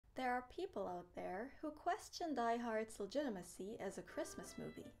there are people out there who question Die Hard's legitimacy as a Christmas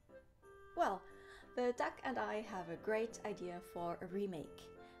movie. Well, the Duck and I have a great idea for a remake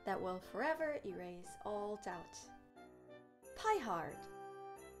that will forever erase all doubt. Pie Hard!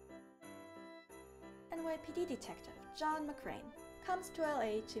 NYPD detective John McCrane comes to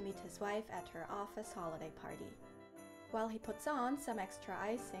LA to meet his wife at her office holiday party. While he puts on some extra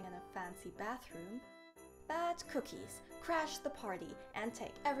icing in a fancy bathroom, bad cookies crash the party and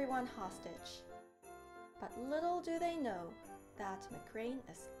take everyone hostage. But little do they know that McCrane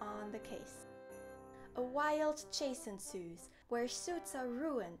is on the case. A wild chase ensues where suits are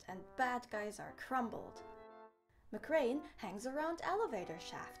ruined and bad guys are crumbled. McCrane hangs around elevator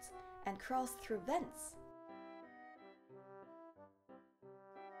shafts and crawls through vents.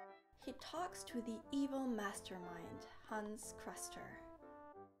 He talks to the evil mastermind, Hans Kruster.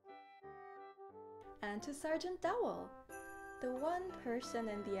 And to Sergeant Dowell, the one person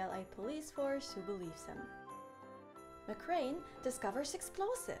in the LA police force who believes him. McCrane discovers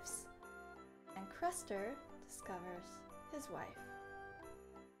explosives, and Kruster discovers his wife.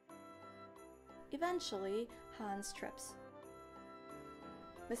 Eventually, Hans trips.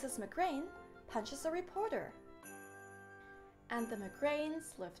 Mrs. McCrane punches a reporter, and the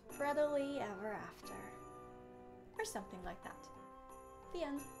McCranes lived prettily ever after. Or something like that. The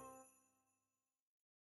end.